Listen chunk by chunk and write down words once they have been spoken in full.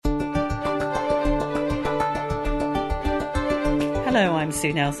Hello, I'm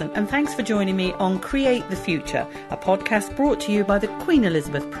Sue Nelson, and thanks for joining me on Create the Future, a podcast brought to you by the Queen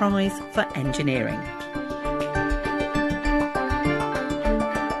Elizabeth Prize for Engineering.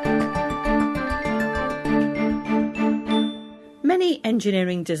 Many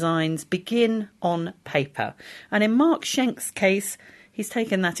engineering designs begin on paper, and in Mark Schenk's case, he's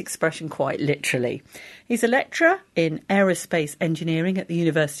taken that expression quite literally. He's a lecturer in aerospace engineering at the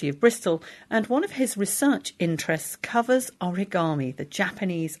University of Bristol, and one of his research interests covers origami, the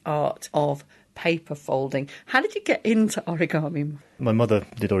Japanese art of paper folding. How did you get into origami? My mother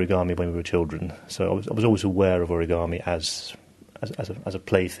did origami when we were children, so I was always aware of origami as a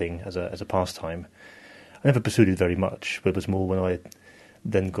plaything, as a pastime. I never pursued it very much, but it was more when I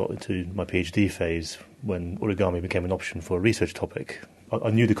then got into my PhD phase, when origami became an option for a research topic. I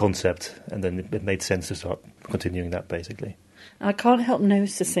knew the concept, and then it made sense to start continuing that, basically. I can't help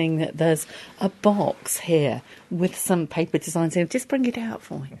noticing that there's a box here with some paper designs in it. Just bring it out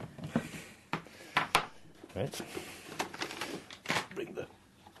for me. Right. Bring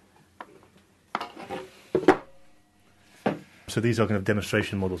So these are kind of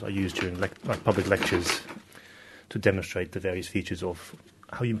demonstration models I use during public lectures to demonstrate the various features of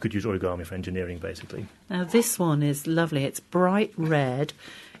how you could use origami for engineering, basically. Now, this one is lovely. It's bright red.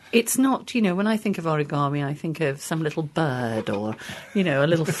 It's not, when I think of origami, I think of some little bird or, a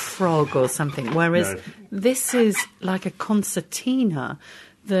little frog or something, whereas this is like a concertina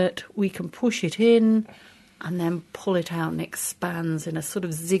that we can push it in and then pull it out and expands in a sort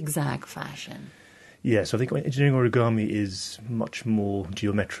of zigzag fashion. Yes, I think engineering origami is much more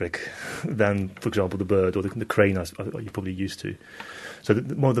geometric than, for example, the bird or the crane you're probably used to. So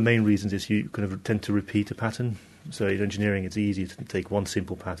one of the main reasons is you kind of tend to repeat a pattern. So in engineering, it's easy to take one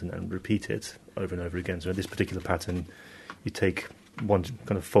simple pattern and repeat it over and over again. So in this particular pattern, you take one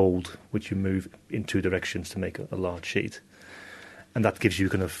kind of fold, which you move in two directions to make a large sheet. And that gives you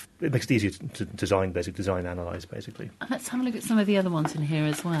it makes it easier to design, analyse, basically. Let's have a look at some of the other ones in here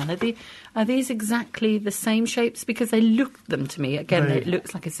as well. Are these exactly the same shapes? Because they look them to me. Again, it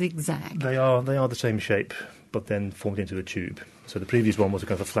looks like a zigzag. They are the same shape, but then formed into a tube. So the previous one was a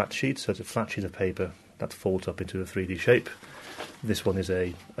kind of a flat sheet, so it's a flat sheet of paper that folds up into a 3D shape. This one is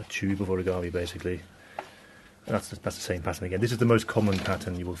a tube of origami, basically. And that's the same pattern again. This is the most common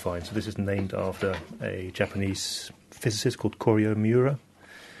pattern you will find. So this is named after a Japanese physicist called Koryo Miura.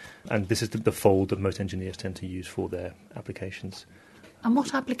 And this is the fold that most engineers tend to use for their applications. And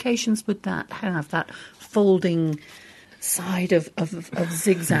what applications would that have, that folding side of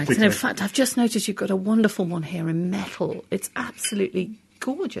zigzags? And in fact, I've just noticed you've got a wonderful one here in metal. It's absolutely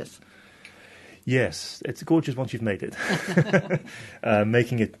gorgeous. Yes, it's gorgeous once you've made it.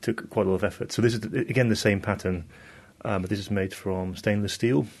 Making it took quite a lot of effort. So this is, again, the same pattern, but this is made from stainless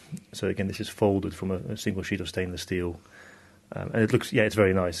steel. So again, this is folded from a single sheet of stainless steel. And it looks, it's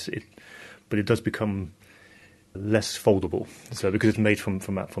very nice. But it does become less foldable. So because it's made from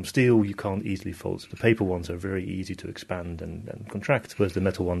steel, you can't easily fold. So the paper ones are very easy to expand and contract, whereas the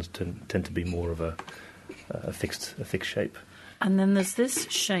metal ones tend to be more of a fixed shape. And then there's this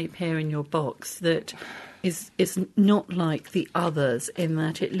shape here in your box that is not like the others in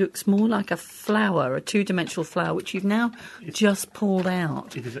that it looks more like a flower, a two-dimensional flower, which you've now just pulled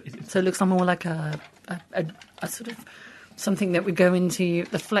out. So it looks more like a sort of something that would go into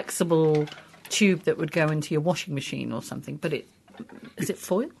the flexible tube that would go into your washing machine or something. But is it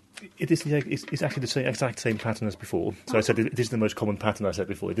foil? It is. It's actually the exact same pattern as before. So I said this is the most common pattern I said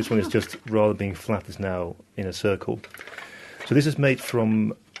before. This one is just, rather than being flat, is now in a circle. So this is made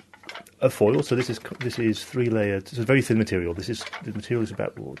from a foil. So this is 3 layered. It's a very thin material. The material is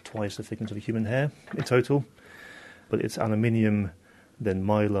about twice the thickness of a human hair in total, but it's aluminium, then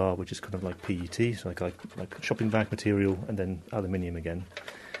mylar, which is kind of like PET, so like shopping bag material, and then aluminium again.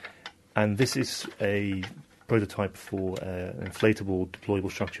 And this is a prototype for an inflatable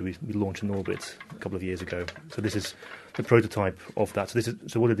deployable structure we launched in orbit a couple of years ago. So this is the prototype of that.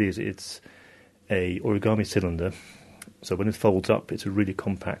 So what it is, it's a origami cylinder. So when it folds up, it's a really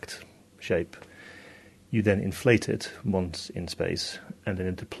compact shape. You then inflate it once in space, and then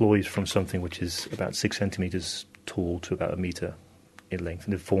it deploys from something which is about 6 centimetres tall to about 1 metre in length,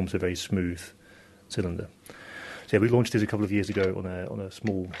 and it forms a very smooth cylinder. So we launched this a couple of years ago on a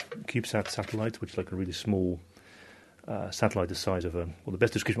small CubeSat satellite, which is like a really small satellite the size of the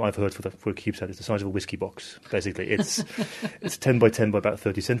best description I've heard for a CubeSat is the size of a whiskey box. Basically, it's 10 by 10 by about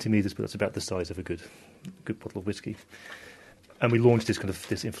 30 centimetres, but that's about the size of a good bottle of whiskey. And we launched this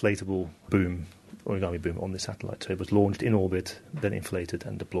inflatable boom, origami boom, on this satellite. So it was launched in orbit, then inflated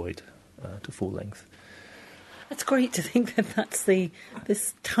and deployed to full length. That's great to think that that's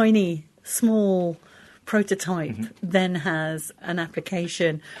this tiny, small prototype then has an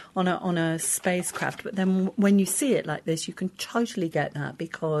application on a spacecraft. But then when you see it like this, you can totally get that,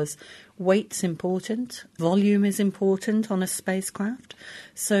 because weight's important, volume is important on a spacecraft.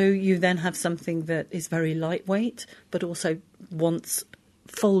 So you then have something that is very lightweight, but also once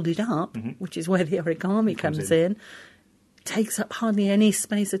folded up, which is where the origami comes in, takes up hardly any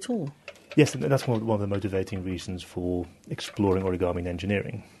space at all. Yes, and that's one of the motivating reasons for exploring origami in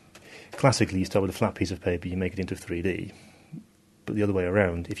engineering. Classically, you start with a flat piece of paper, you make it into 3D. But the other way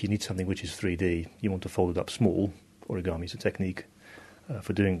around, if you need something which is 3D, you want to fold it up small. Origami is a technique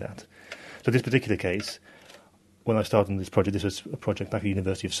for doing that. So this particular case, when I started on this project, this was a project back at the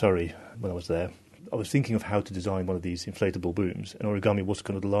University of Surrey when I was there. I was thinking of how to design one of these inflatable booms, and origami was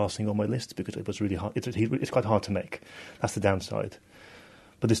kind of the last thing on my list because it was really hard. It's quite hard to make. That's the downside.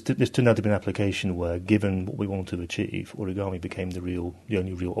 But this turned out to be an application where, given what we wanted to achieve, origami became the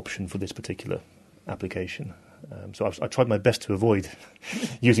only real option for this particular application. So I tried my best to avoid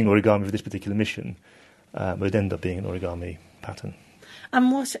using origami for this particular mission, but it ended up being an origami pattern.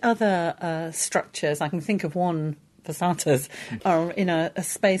 And what other structures, I can think of one, Vasatas, are in a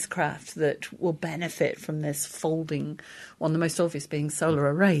spacecraft that will benefit from this folding one, the most obvious being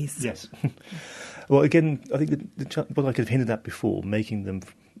solar arrays? Yes. Well, again, I think what I could have hinted at before, making them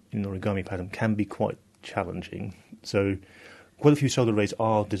in an origami pattern can be quite challenging. So quite a few solar arrays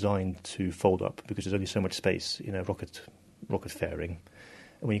are designed to fold up because there's only so much space in a rocket fairing.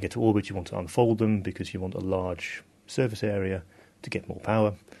 And when you get to orbit, you want to unfold them because you want a large surface area to get more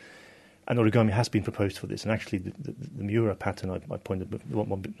power. And origami has been proposed for this. And actually, the Miura pattern I pointed, the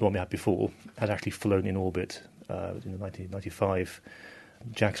one we had before, had actually flown in orbit in 1995.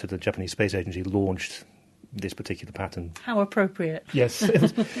 JAXA, the Japanese Space Agency, launched this particular pattern. How appropriate. Yes.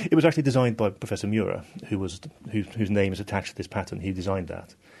 It was actually designed by Professor Miura, whose name is attached to this pattern. He designed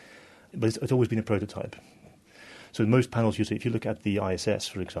that. But it's always been a prototype. So most panels you see, if you look at the ISS,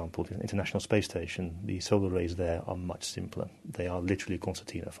 for example, the International Space Station, the solar arrays there are much simpler. They are literally a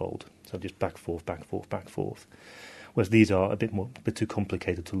concertina fold. So just back, forth, back, forth, back, forth. Whereas these are a bit too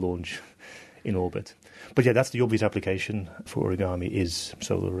complicated to launch in orbit. But yeah, that's the obvious application for origami is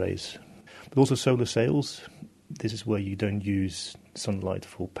solar arrays. But also solar sails. This is where you don't use sunlight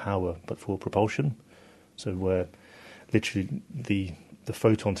for power, but for propulsion. So where literally the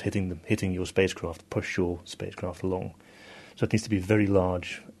photons hitting your spacecraft push your spacecraft along. So it needs to be very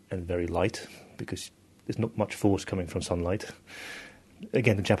large and very light because there's not much force coming from sunlight.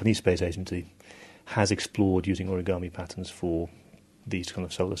 Again, the Japanese Space Agency has explored using origami patterns for these kind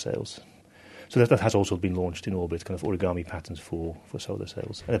of solar sails. So that has also been launched in orbit, kind of origami patterns for solar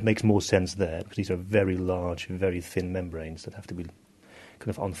sails. And it makes more sense there because these are very large, very thin membranes that have to be kind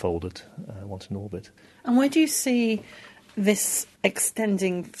of unfolded once in orbit. And where do you see this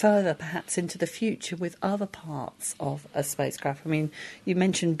extending further perhaps into the future with other parts of a spacecraft? I mean, you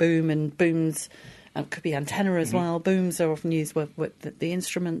mentioned boom, and booms could be antenna as well. Booms are often used with the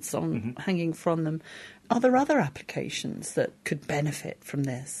instruments on hanging from them. Are there other applications that could benefit from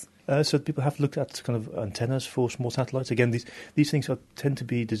this? So people have looked at kind of antennas for small satellites. Again, these things tend to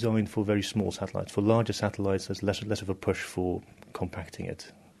be designed for very small satellites. For larger satellites, there's less of a push for compacting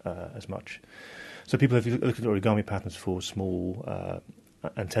it as much. So people have looked at origami patterns for small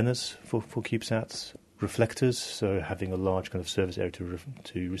antennas for CubeSats, reflectors, so having a large kind of surface area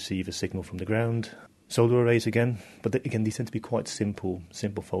to receive a signal from the ground. Solar arrays again, but again, these tend to be quite simple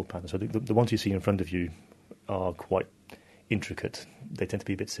fold patterns. So the ones you see in front of you are quite intricate. They tend to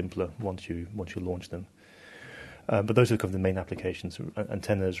be a bit simpler once you launch them. But those are kind of the main applications: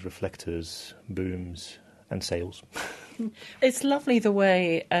 antennas, reflectors, booms, and sails. It's lovely the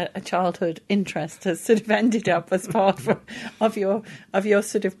way a childhood interest has sort of ended up as part of your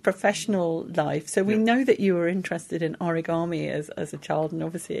sort of professional life. So we know that you were interested in origami as a child, and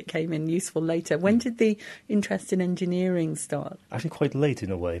obviously it came in useful later. When did the interest in engineering start? Actually, quite late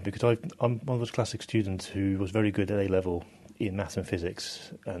in a way, because I'm one of those classic students who was very good at A level in maths and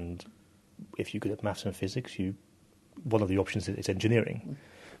physics, and if you're good at maths and physics, one of the options is engineering.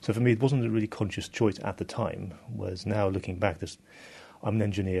 So for me, it wasn't a really conscious choice at the time, whereas now looking back, I'm an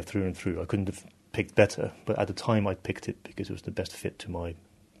engineer through and through. I couldn't have picked better, but at the time I picked it because it was the best fit to my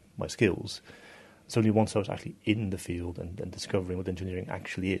skills. It's only once I was actually in the field and discovering what engineering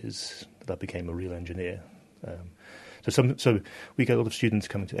actually is that I became a real engineer. So we get a lot of students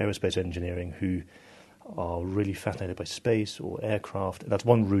coming to aerospace engineering who are really fascinated by space or aircraft. That's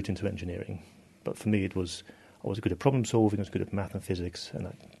one route into engineering. But for me, I was good at problem solving, I was good at math and physics, and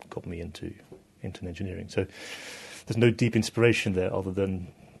that got me into engineering. So there's no deep inspiration there other than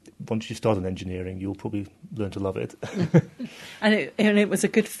once you start in engineering, you'll probably learn to love it. And it was a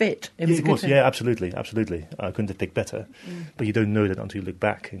good fit. It was a good fit. Yeah, absolutely. I couldn't have picked better. But you don't know that until you look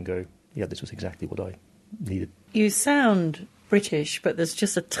back and go, yeah, this was exactly what I needed. You sound British, but there's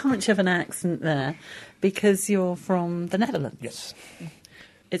just a touch of an accent there because you're from the Netherlands. Yes.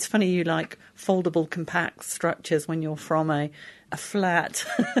 It's funny you like foldable, compact structures when you're from a flat,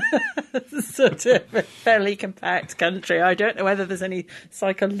 sort of fairly compact country. I don't know whether there's any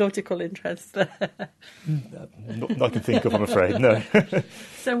psychological interest there. Not I can think of, I'm afraid, no.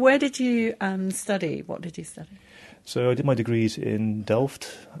 So where did you study? What did you study? So I did my degrees in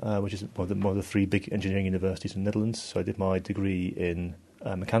Delft, which is one of the three big engineering universities in the Netherlands. So I did my degree in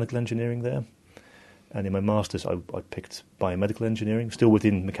mechanical engineering there. And in my master's, I picked biomedical engineering, still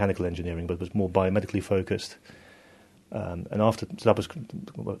within mechanical engineering, but it was more biomedically focused. And so that was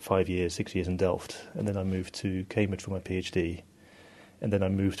about 6 years in Delft. And then I moved to Cambridge for my PhD. And then I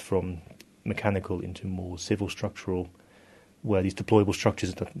moved from mechanical into more civil structural, where these deployable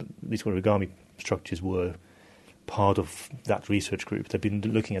structures, these origami structures, were part of that research group. They've been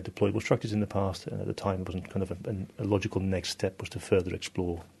looking at deployable structures in the past, and at the time it wasn't kind of a logical next step was to further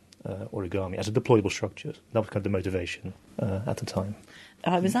explore origami as a deployable structure. That was kind of the motivation at the time.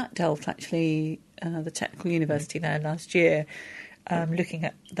 I was at Delft, actually, the technical university there last year, looking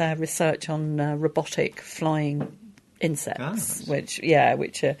at their research on robotic flying insects, which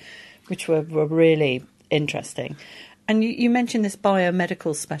were really interesting. And you mentioned this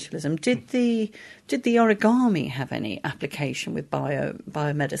biomedical specialism. Did the origami have any application with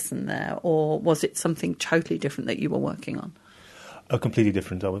biomedicine there, or was it something totally different that you were working on? Completely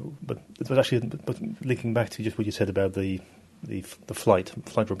different, but it was actually. But linking back to just what you said about the flight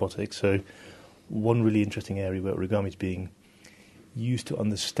robotics. So one really interesting area where origami is being used to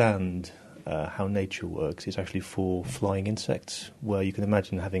understand how nature works is actually for flying insects, where you can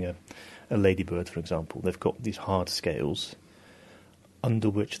imagine having a ladybird, for example. They've got these hard scales under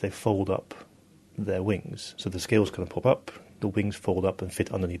which they fold up their wings. So the scales kind of pop up, the wings fold up and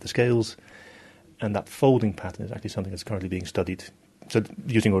fit underneath the scales. And that folding pattern is actually something that's currently being studied, so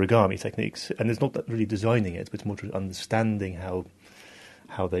using origami techniques. And it's not that really designing it, but it's more understanding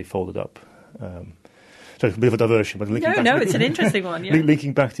how they fold it up. So it's a bit of a diversion, but it's an interesting one. Yeah.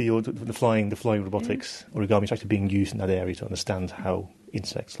 Linking back to the flying robotics, origami is actually being used in that area to understand how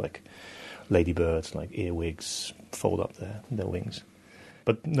insects like ladybirds, like earwigs, fold up their wings.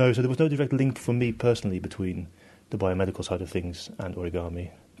 But no, so there was no direct link for me personally between the biomedical side of things and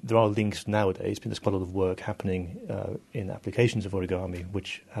origami. There are links nowadays, but there's quite a lot of work happening in applications of origami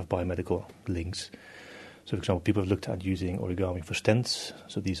which have biomedical links. So, for example, people have looked at using origami for stents.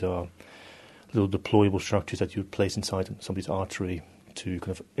 So these are little deployable structures that you place inside somebody's artery to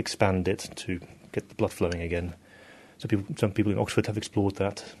kind of expand it to get the blood flowing again. So some people in Oxford have explored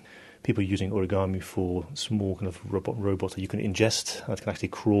that. People are using origami for small kind of robots that you can ingest that can actually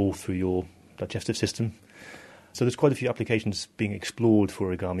crawl through your digestive system. So there's quite a few applications being explored for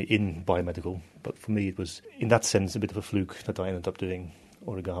origami in biomedical, but for me it was, in that sense, a bit of a fluke that I ended up doing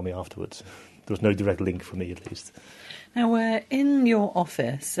origami afterwards. There was no direct link for me, at least. Now, we're in your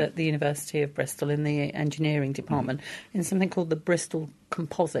office at the University of Bristol in the engineering department in something called the Bristol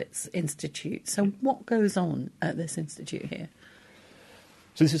Composites Institute. So what goes on at this institute here?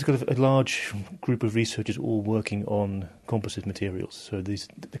 So this is kind of a large group of researchers all working on composite materials. So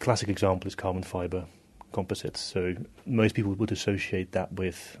the classic example is carbon fibre composites. So most people would associate that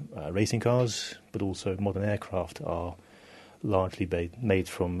with racing cars, but also modern aircraft are largely made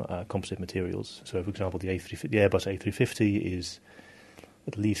from composite materials. So, for example, the Airbus A350 is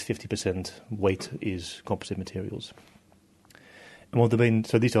at least 50% weight is composite materials. And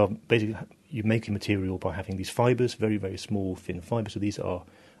so these are basically, you make a material by having these fibres, very, very small, thin fibres. So these are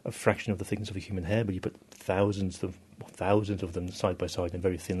a fraction of the thickness of a human hair, but you put thousands of them side by side in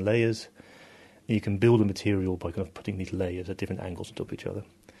very thin layers. And you can build a material by kind of putting these layers at different angles on top of each other.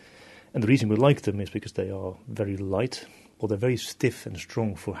 And the reason we like them is because they are very light. Well, they're very stiff and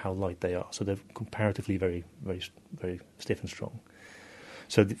strong for how light they are. So they're comparatively very, very, very stiff and strong.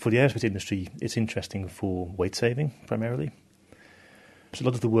 So for the aerospace industry, it's interesting for weight saving primarily. So a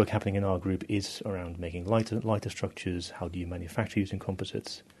lot of the work happening in our group is around making lighter structures. How do you manufacture using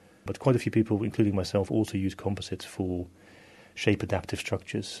composites? But quite a few people, including myself, also use composites for shape adaptive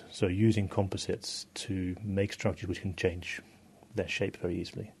structures. So using composites to make structures which can change their shape very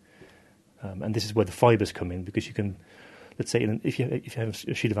easily. And this is where the fibres come in, because you can, let's say, if you have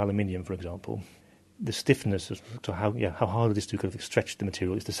a sheet of aluminium, for example, the stiffness, so how hard it is to kind of stretch the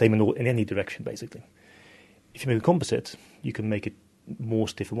material is the same in any direction, basically. If you make a composite, you can make it more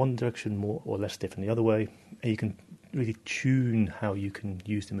stiff in one direction, more or less stiff in the other way, and you can really tune how you can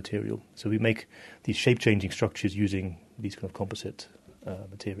use the material. So we make these shape-changing structures using these kind of composite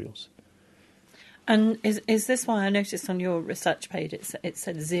materials. And is this why I noticed on your research page it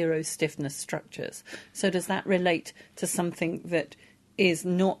said zero stiffness structures? So does that relate to something that is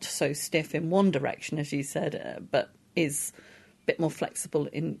not so stiff in one direction, as you said, but is a bit more flexible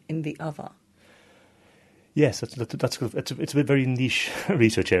in the other? Yes, it's a very niche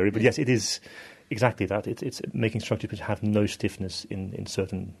research area, but yes, it is exactly that. It's making structures which have no stiffness in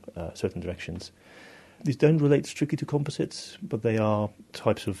certain directions. These don't relate strictly to composites, but they are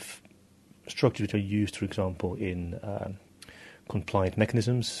types of structures which are used, for example, in compliant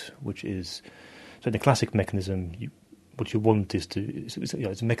mechanisms, which is so in a classic mechanism. What you want is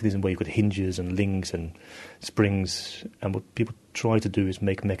it's a mechanism where you've got hinges and links and springs, and what people try to do is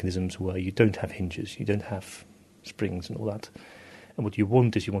make mechanisms where you don't have hinges, you don't have springs and all that. And what you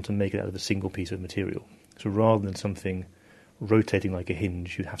want to make it out of a single piece of material. So rather than something rotating like a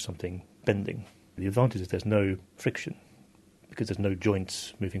hinge, you have something bending. The advantage is there's no friction because there's no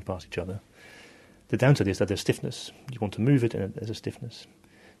joints moving past each other. The downside is that there's stiffness. You want to move it and there's a stiffness.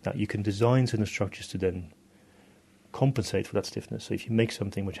 Now you can design certain structures to then compensate for that stiffness. So if you make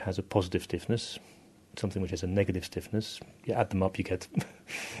something which has a positive stiffness, something which has a negative stiffness, you add them up, you get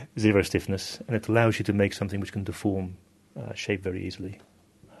zero stiffness, and it allows you to make something which can deform shape very easily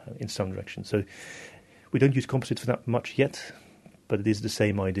in some direction. So we don't use composites for that much yet, but it is the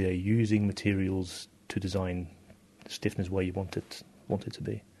same idea, using materials to design stiffness where you want it to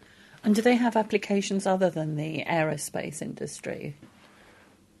be. And do they have applications other than the aerospace industry?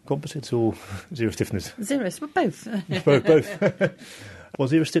 Composites or zero stiffness? Both. both. Well,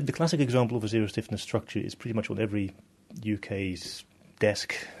 the classic example of a zero stiffness structure is pretty much on every UK's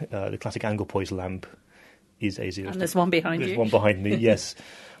desk. The classic Anglepoise lamp is a zero. And there's one behind you. There's one behind me. Yes.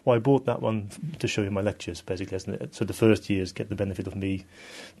 Well, I bought that one to show in my lectures, basically. So the first years get the benefit of me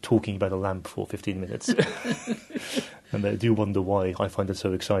talking about a lamp for 15 minutes. And they do wonder why I find it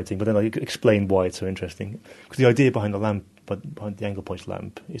so exciting. But then I explain why it's so interesting. Because the idea behind the lamp, behind the Anglepoise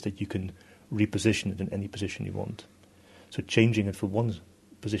lamp, is that you can reposition it in any position you want. So changing it from one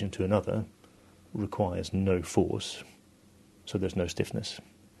position to another requires no force, so there's no stiffness.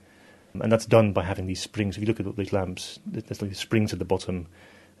 And that's done by having these springs. If you look at all these lamps, there's like these springs at the bottom,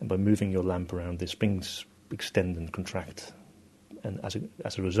 and by moving your lamp around, the springs extend and contract. And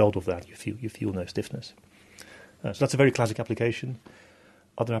as a result of that, you feel no stiffness. So that's a very classic application.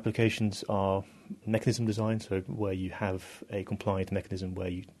 Other applications are mechanism design, so where you have a compliant mechanism where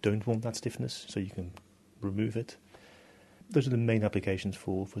you don't want that stiffness, so you can remove it. Those are the main applications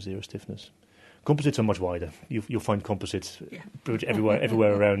for zero stiffness. Composites are much wider. You'll find composites pretty much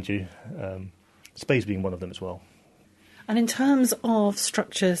everywhere around you. Space being one of them as well. And in terms of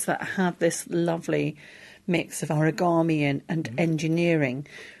structures that have this lovely mix of origami and engineering,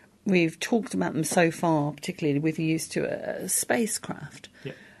 we've talked about them so far, particularly with use to a spacecraft.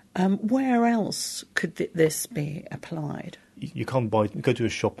 Yeah. Where else could this be applied? You can't go to a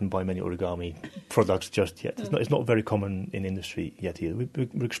shop and buy many origami products just yet. It's not very common in industry yet either.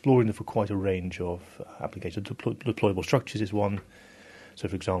 We're exploring it for quite a range of applications. Deployable structures is one. So,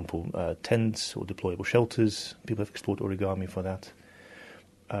 for example, tents or deployable shelters. People have explored origami for that.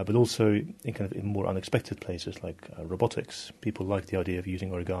 But also in more unexpected places like robotics. People like the idea of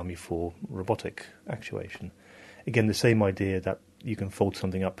using origami for robotic actuation. Again, the same idea that you can fold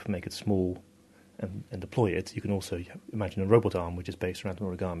something up, make it small, and deploy it. You can also imagine a robot arm which is based around an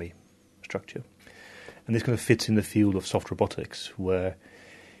origami structure. And this kind of fits in the field of soft robotics, where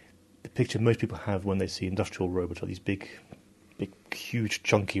the picture most people have when they see industrial robots are these big, huge,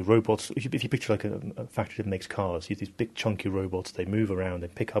 chunky robots. If you picture like a factory that makes cars, you have these big, chunky robots, they move around, they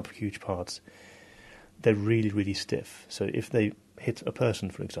pick up huge parts. They're really, really stiff. So if they hit a person,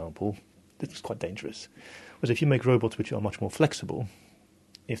 for example, it's quite dangerous. Whereas if you make robots which are much more flexible,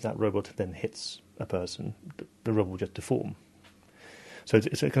 if that robot then hits a person, the robot will just deform. So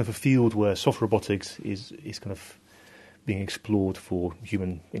it's a kind of a field where soft robotics is kind of being explored for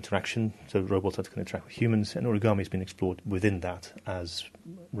human interaction. So robots that can interact with humans, and origami has been explored within that as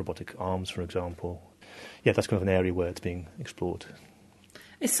robotic arms, for example. Yeah, that's kind of an area where it's being explored.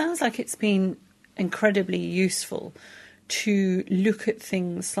 It sounds like it's been incredibly useful to look at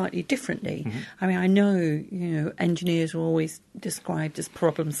things slightly differently. Mm-hmm. I mean, I know, engineers are always described as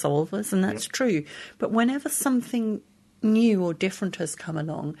problem solvers, and that's true. But whenever something new or different has come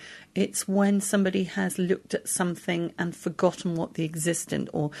along, it's when somebody has looked at something and forgotten what the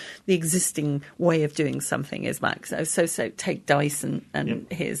existing way of doing something is back. So take Dyson and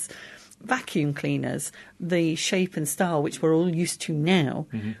his vacuum cleaners, the shape and style which we're all used to now.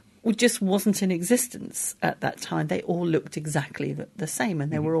 Mm-hmm. just wasn't in existence at that time. They all looked exactly the same,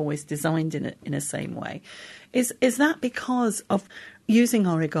 and they were always designed in a same way. Is that because of using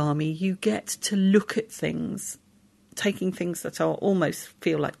origami, you get to look at things, taking things that are almost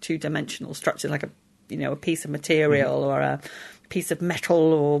feel like two-dimensional structures, like a piece of material or a piece of metal,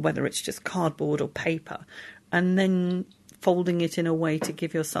 or whether it's just cardboard or paper, and then folding it in a way to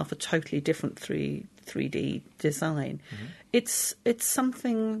give yourself a totally different 3D design. It's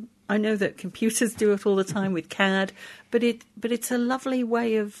something, I know that computers do it all the time with CAD, but it's a lovely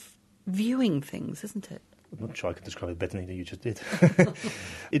way of viewing things, isn't it? I'm not sure I can describe it better than you just did.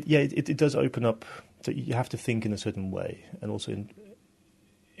 It does open up. So you have to think in a certain way, and also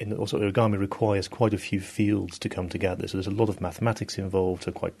also origami requires quite a few fields to come together. So there's a lot of mathematics involved,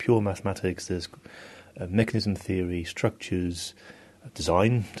 so quite pure mathematics. There's mechanism theory, structures,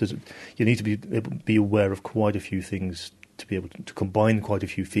 design. You need to be aware of quite a few things to be able to combine quite a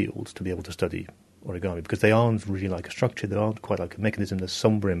few fields to be able to study origami, because they aren't really like a structure, they aren't quite like a mechanism, there's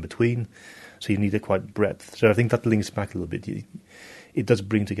somewhere in between, so you need a quite breadth. So I think that links back a little bit. It does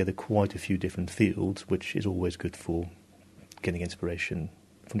bring together quite a few different fields, which is always good for getting inspiration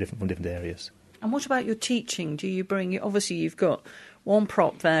from different areas. And what about your teaching? Do you bring? Obviously, you've got one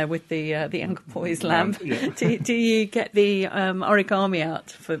prop there with the Ankle-Poise lamp. Yeah. do you get the origami out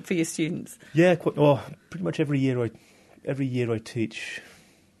for your students? Yeah, pretty much every year I teach,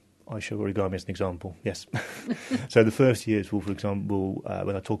 I show origami as an example. Yes. So the first years will, for example,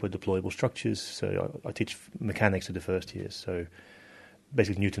 when I talk about deployable structures, so I teach mechanics to the first years. So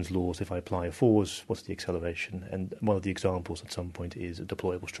basically Newton's laws. If I apply a force, what's the acceleration? And one of the examples at some point is a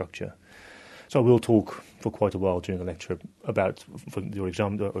deployable structure. So I will talk for quite a while during the lecture about the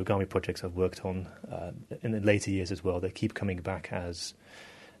origami projects I've worked on in the later years as well. They keep coming back as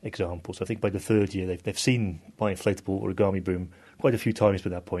examples. I think by the third year they've seen my inflatable origami broom quite a few times by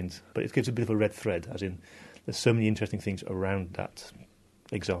that point, but it gives a bit of a red thread, as in there's so many interesting things around that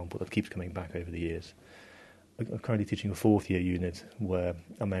example that keeps coming back over the years. I'm currently teaching a fourth year unit where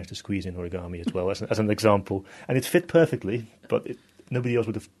I managed to squeeze in origami as well as an example, and it fit perfectly, but nobody else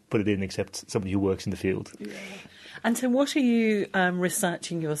would have put it in except somebody who works in the field. Yeah. And so what are you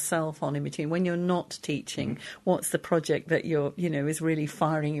researching yourself on in between? When you're not teaching, what's the project that is really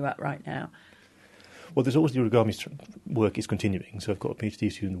firing you up right now? Well, there's always the origami work is continuing. So I've got a PhD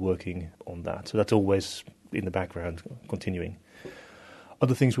student working on that. So that's always in the background, continuing.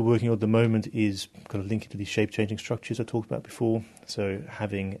 Other things we're working on at the moment is kind of linking to these shape-changing structures I talked about before. So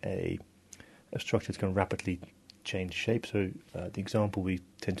having a structure that's going to rapidly change shape. So the example we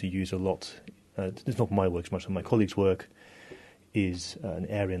tend to use a lot, it's not my work so much, but my colleagues' work, is an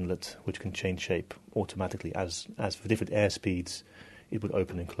air inlet which can change shape automatically as for different air speeds it would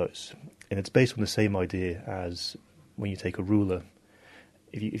open and close. And it's based on the same idea as when you take a ruler.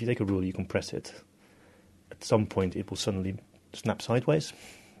 If you take a ruler, you compress it. At some point it will suddenly snap sideways,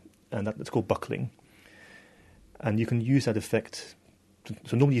 and that's called buckling. And you can use that effect.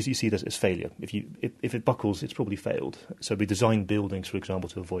 So normally you see it as failure. If it buckles, it's probably failed. So we design buildings, for example,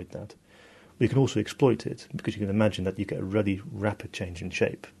 to avoid that. But you can also exploit it, because you can imagine that you get a really rapid change in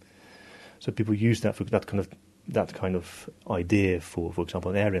shape. So people use that for that kind of idea for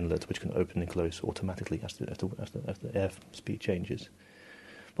example, an air inlet which can open and close automatically as the air speed changes.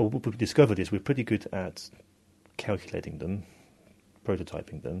 But what we've discovered is we're pretty good at calculating them,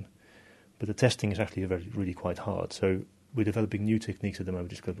 prototyping them, but the testing is actually really quite hard. So we're developing new techniques at the moment.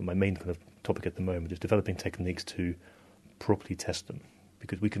 Just my main kind of topic at the moment is developing techniques to properly test them,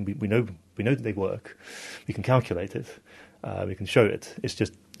 because we know that they work, we can calculate it, we can show it. It's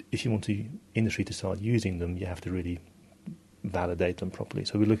just if you want the industry to start using them, you have to really validate them properly.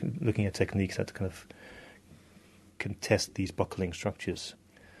 So we're looking at techniques that kind of can test these buckling structures.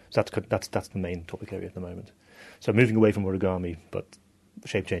 So that's the main topic area at the moment. So moving away from origami, but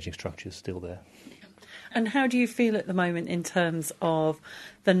shape-changing structures still there. And how do you feel at the moment in terms of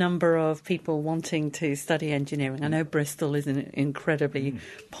the number of people wanting to study engineering? I know Bristol is an incredibly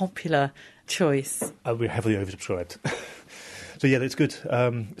popular choice. We're heavily oversubscribed. So yeah, that's good.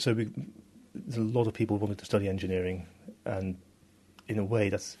 There's a lot of people wanting to study engineering, and in a way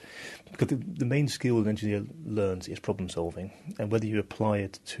that's because the main skill an engineer learns is problem solving, and whether you apply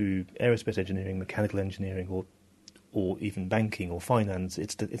it to aerospace engineering, mechanical engineering, or even banking or finance,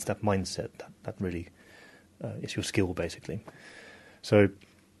 it's that mindset that really is your skill basically. So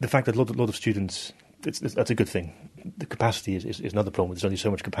the fact that a lot of students, that's a good thing. The capacity is another problem. There's only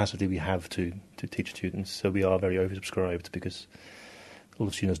so much capacity we have to teach students, so we are very oversubscribed because a lot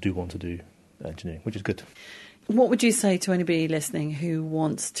of students do want to do engineering, which is good. What would you say to anybody listening who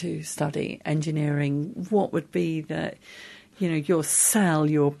wants to study engineering? What would be your sell,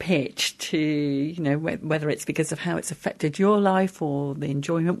 your pitch to, whether it's because of how it's affected your life or the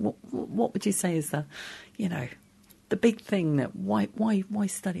enjoyment. What would you say is the big thing that why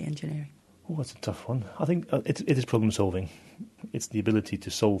study engineering? Oh, that's a tough one. I think it is problem solving. It's the ability to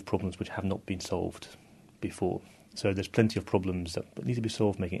solve problems which have not been solved before. So there's plenty of problems that need to be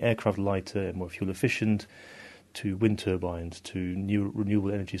solved, making aircraft lighter, more fuel efficient, to wind turbines, to new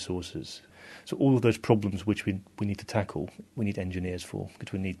renewable energy sources. So all of those problems which we need to tackle, we need engineers for,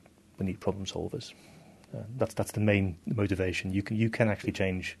 because we need problem solvers. That's the main motivation. You can actually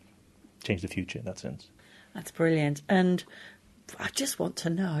change the future in that sense. That's brilliant. And I just want to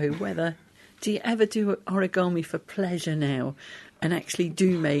know whether, do you ever do origami for pleasure now and actually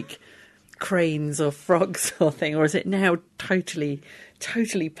do make cranes or frogs or thing, or is it now totally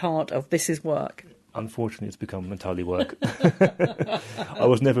part of this is work? Unfortunately, it's become entirely work. I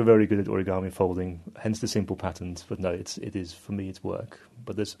was never very good at origami folding, hence the simple patterns. But no, it is for me, it's work.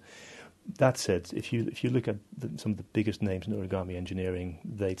 But that said, if you look at some of the biggest names in origami engineering,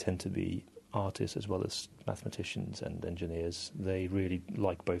 they tend to be artists as well as mathematicians and engineers. They really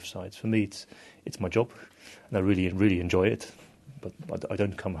like both sides. For me, it's my job, and I really, really enjoy it. But I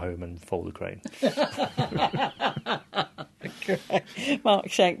don't come home and fold a crane. Great. Mark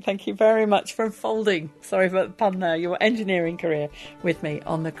Schenk, thank you very much for unfolding, sorry about the pun there, your engineering career with me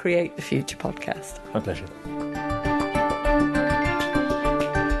on the Create the Future podcast. My pleasure.